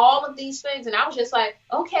was all of these things. And I was just like,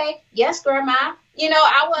 okay, yes, grandma. You know,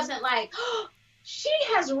 I wasn't like, oh, she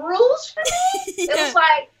has rules for me. It was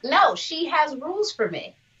like, no, she has rules for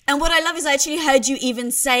me. And what I love is I actually heard you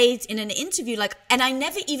even say it in an interview, like, and I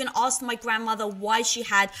never even asked my grandmother why she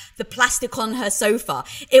had the plastic on her sofa.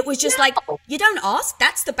 It was just like, you don't ask,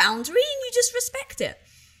 that's the boundary, and you just respect it.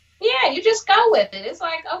 Yeah, you just go with it. It's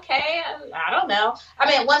like, okay, I don't know. I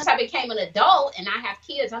mean, once I became an adult and I have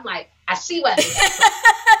kids, I'm like, I see what they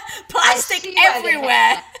have. Plastic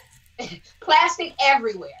everywhere. Plastic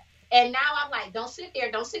everywhere. And now I'm like, don't sit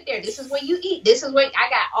there. Don't sit there. This is where you eat. This is where I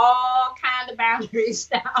got all kind of boundaries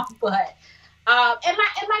now. But and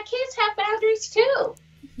my kids have boundaries too.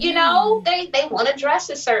 You know, they want to dress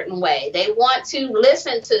a certain way. They want to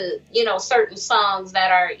listen to, you know, certain songs that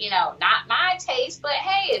are, you know, not my taste. But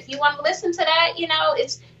hey, if you want to listen to that, you know,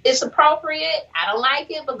 it's appropriate. I don't like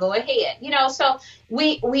it, but go ahead. You know, so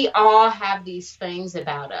we all have these things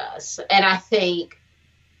about us. And I think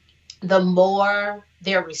the more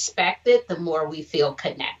they're respected, the more we feel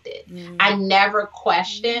connected. I never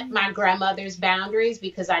questioned my grandmother's boundaries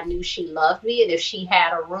because I knew she loved me. And if she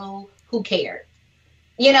had a rule, who cared?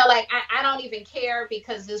 You know, like, I don't even care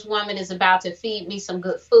because this woman is about to feed me some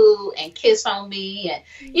good food and kiss on me.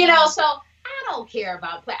 And, you know, so I don't care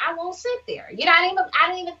about play. I won't sit there. You know, I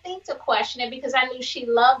didn't even think to question it because I knew she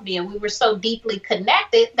loved me and we were so deeply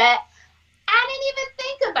connected that I didn't even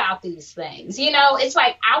think about these things. You know, it's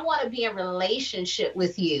like, I want to be in a relationship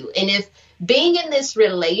with you. And if being in this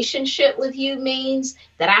relationship with you means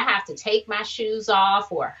that I have to take my shoes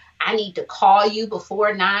off, or I need to call you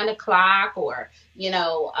before 9 o'clock, or, you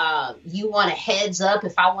know, you want a heads up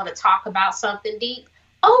if I want to talk about something deep.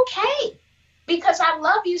 Okay. Because I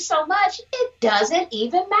love you so much, it doesn't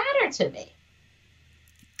even matter to me.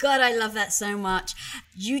 God, I love that so much.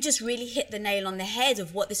 You just really hit the nail on the head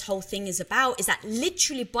of what this whole thing is about, is that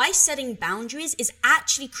literally by setting boundaries is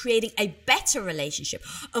actually creating a better relationship,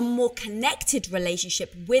 a more connected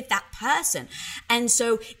relationship with that person. And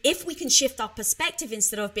so if we can shift our perspective,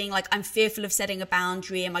 instead of being like, I'm fearful of setting a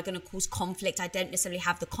boundary, am I going to cause conflict? I don't necessarily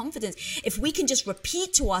have the confidence. If we can just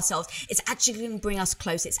repeat to ourselves, it's actually going to bring us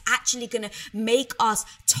closer. It's actually going to make us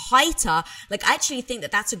tighter. Like, I actually think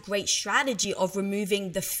that that's a great strategy of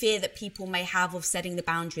removing the fear that people may have of setting the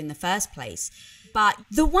boundary in the first place. But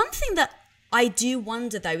the one thing that I do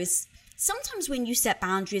wonder though is sometimes when you set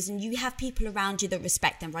boundaries and you have people around you that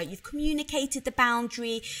respect them, right? You've communicated the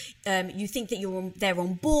boundary, you think that they're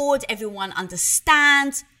on board, everyone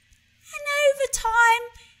understands, and over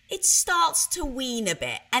time it starts to wean a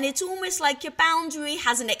bit, and it's almost like your boundary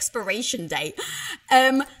has an expiration date. How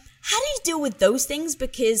do you deal with those things?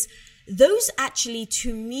 Because those actually,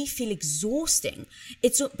 to me, feel exhausting.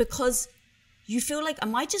 It's because you feel like,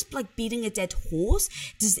 am I just like beating a dead horse?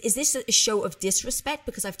 Is this a show of disrespect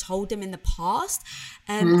because I've told them in the past?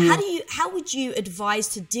 How would you advise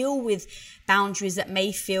to deal with boundaries that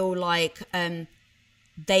may feel like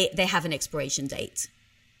they have an expiration date?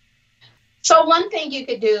 So one thing you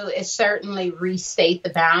could do is certainly restate the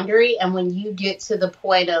boundary. And when you get to the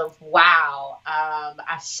point of, wow,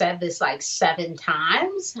 I've said this like 7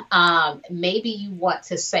 times, maybe you want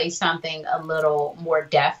to say something a little more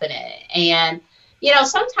definite. And,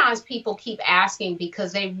 sometimes people keep asking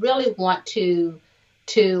because they really want to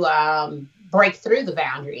break through the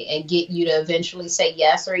boundary and get you to eventually say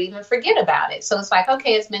yes or even forget about it. So it's like,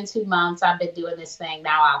 okay, it's been 2 months. I've been doing this thing.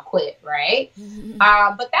 Now I'll quit, right? Mm-hmm.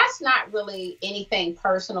 But that's not really anything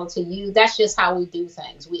personal to you. That's just how we do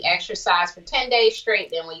things. We exercise for 10 days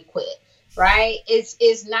straight, then we quit, right?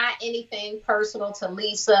 It's not anything personal to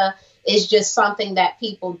Lisa. It's just something that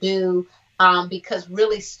people do because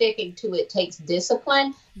really sticking to it takes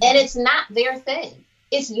discipline. Mm-hmm. And it's not their thing.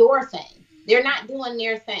 It's your thing. They're not doing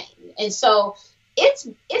their thing. And so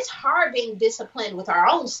it's hard being disciplined with our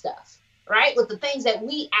own stuff, right? With the things that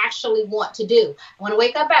we actually want to do. I want to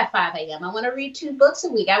wake up at 5 a.m. I want to read 2 books a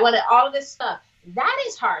week. I want to, all of this stuff. That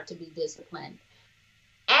is hard to be disciplined.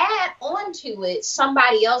 Add on to it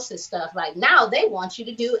somebody else's stuff. Like now they want you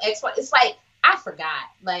to do X, Y. It's like, I forgot.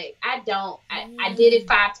 Like I did it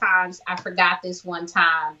 5 times. I forgot this one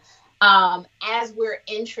time. As we're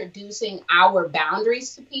introducing our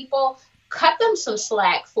boundaries to people, cut them some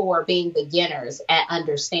slack for being beginners at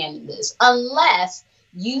understanding this, unless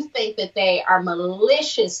you think that they are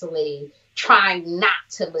maliciously trying not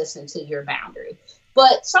to listen to your boundary.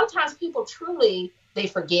 But sometimes people truly, they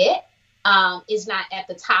forget, is not at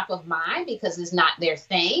the top of mind because it's not their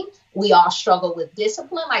thing. We all struggle with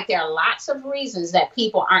discipline. Like there are lots of reasons that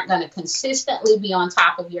people aren't going to consistently be on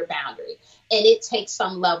top of your boundary. And it takes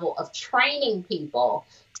some level of training people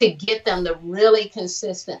to get them to really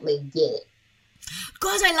consistently get it.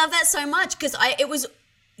 God, I love that so much because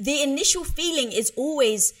the initial feeling is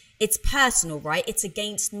always, it's personal, right? It's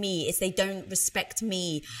against me. It's they don't respect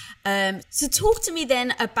me. So talk to me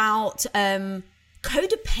then about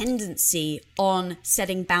codependency on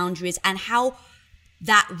setting boundaries and how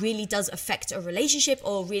that really does affect a relationship,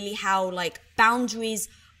 or really how like boundaries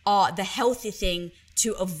are the healthy thing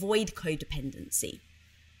to avoid codependency.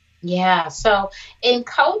 Yeah. So in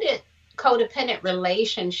codependent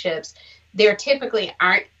relationships, there typically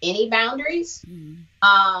aren't any boundaries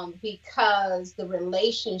because the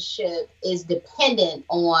relationship is dependent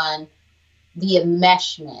on the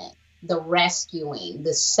enmeshment, the rescuing,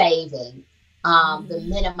 the saving, the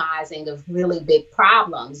minimizing of really big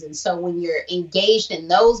problems. And so when you're engaged in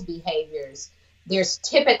those behaviors, there's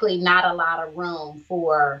typically not a lot of room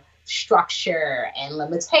for structure and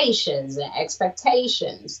limitations and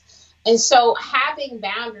expectations. And so having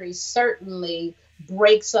boundaries certainly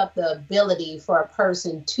breaks up the ability for a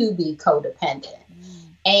person to be codependent.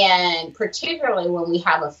 And particularly when we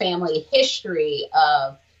have a family history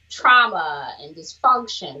of trauma and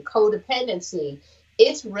dysfunction, codependency,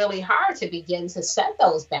 it's really hard to begin to set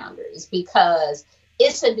those boundaries because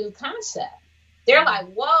it's a new concept. They're like,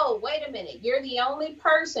 whoa, wait a minute. You're the only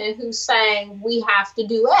person who's saying we have to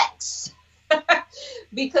do X.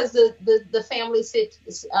 Because the family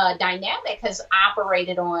dynamic has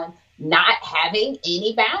operated on not having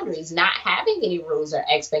any boundaries, not having any rules or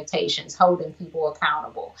expectations, holding people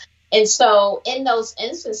accountable. And so in those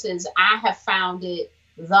instances, I have found it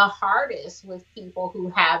the hardest with people who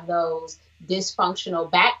have those dysfunctional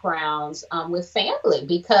backgrounds with family,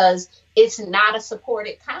 because it's not a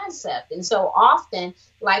supported concept. And so often,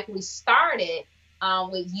 like we started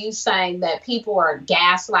with you saying that people are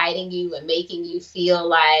gaslighting you and making you feel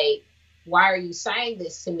like, why are you saying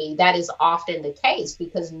this to me? That is often the case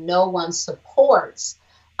because no one supports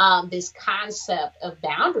this concept of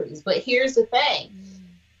boundaries. But here's the thing.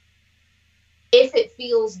 If it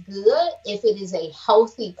feels good, if it is a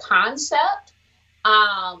healthy concept,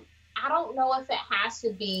 I don't know if it has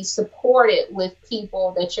to be supported with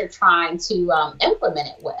people that you're trying to implement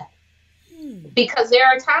it with. Because there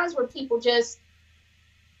are times where people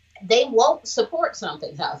they won't support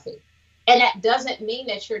something healthy. And that doesn't mean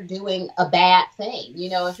that you're doing a bad thing.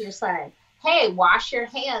 You know, if you're saying, hey, wash your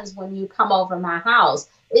hands when you come over my house,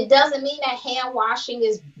 it doesn't mean that hand washing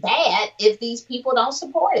is bad if these people don't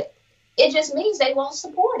support it. It just means they won't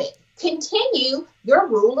support it. Continue your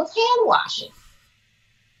rule of hand washing.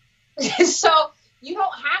 So you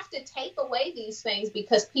don't have to take away these things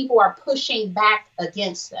because people are pushing back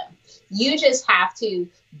against them. You just have to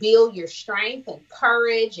build your strength and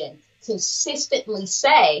courage and consistently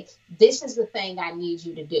say, this is the thing I need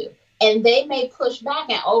you to do. And they may push back,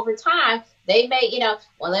 and over time, they may,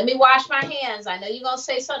 well, let me wash my hands. I know you're going to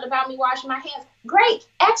say something about me washing my hands. Great.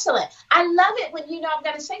 Excellent. I love it when I'm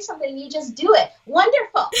going to say something and you just do it.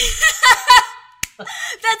 Wonderful.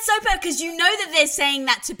 That's so bad because you know that they're saying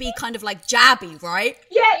that to be kind of like jabby, right?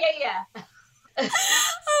 Yeah.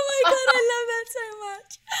 Oh my God, I love that so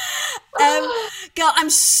much. Girl, I'm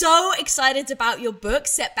so excited about your book,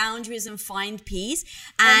 Set Boundaries and Find Peace.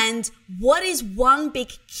 And what is one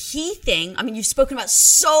big key thing? I mean, you've spoken about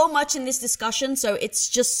so much in this discussion, so it's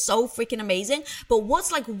just so freaking amazing. But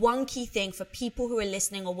what's like one key thing for people who are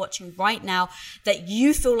listening or watching right now that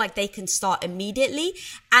you feel like they can start immediately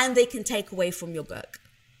and they can take away from your book?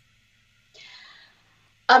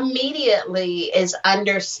 Immediately is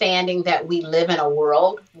understanding that we live in a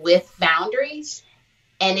world with boundaries,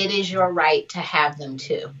 and it is your right to have them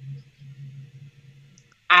too.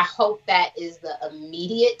 I hope that is the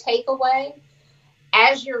immediate takeaway.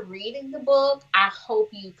 As you're reading the book, I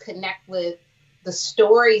hope you connect with the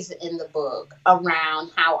stories in the book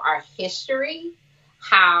around how our history,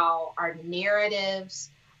 how our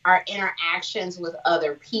narratives, our interactions with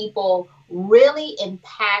other people really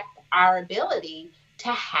impact our ability to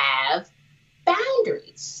have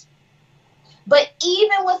boundaries. But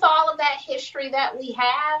even with all of that history that we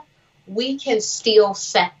have, we can still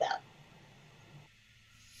set them.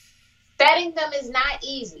 Setting them is not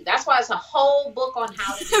easy. That's why it's a whole book on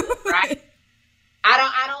how to do it, right?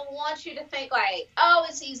 I don't want you to think like, oh,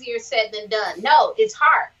 it's easier said than done. No, it's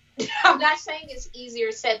hard. I'm not saying it's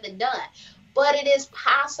easier said than done, but it is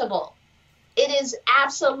possible. It is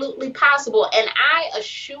absolutely possible. And I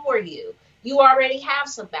assure you, you already have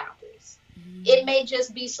some boundaries. It may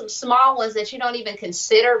just be some small ones that you don't even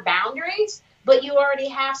consider boundaries, but you already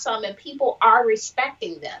have some and people are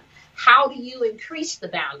respecting them. How do you increase the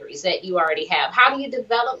boundaries that you already have? How do you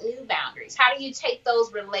develop new boundaries? How do you take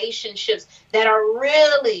those relationships that are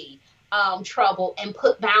really trouble and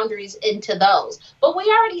put boundaries into those? But we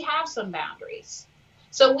already have some boundaries.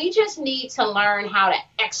 So we just need to learn how to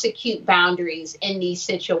execute boundaries in these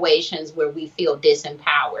situations where we feel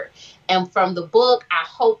disempowered. And from the book, I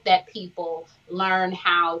hope that people learn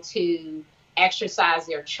how to exercise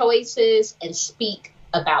their choices and speak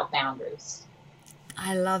about boundaries.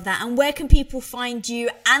 I love that. And where can people find you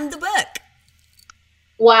and the book?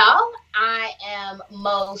 Well, I am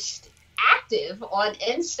most active on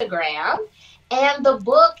Instagram. And the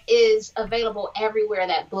book is available everywhere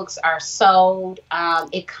that books are sold.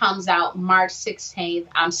 It comes out March 16th.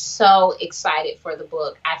 I'm so excited for the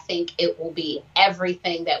book. I think it will be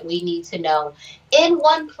everything that we need to know in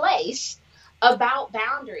one place about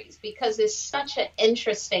boundaries, because it's such an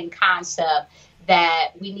interesting concept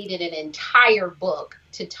that we needed an entire book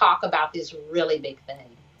to talk about this really big thing.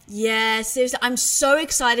 Yeah, seriously, I'm so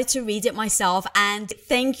excited to read it myself, and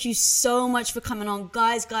thank you so much for coming on.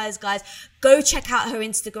 Guys, go check out her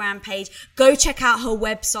Instagram page. Go check out her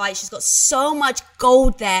website. She's got so much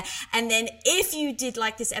gold there. And then if you did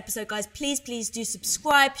like this episode, guys, please do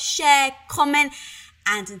subscribe, share, comment,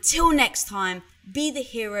 and until next time, be the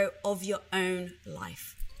hero of your own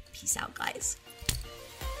life. Peace out, guys.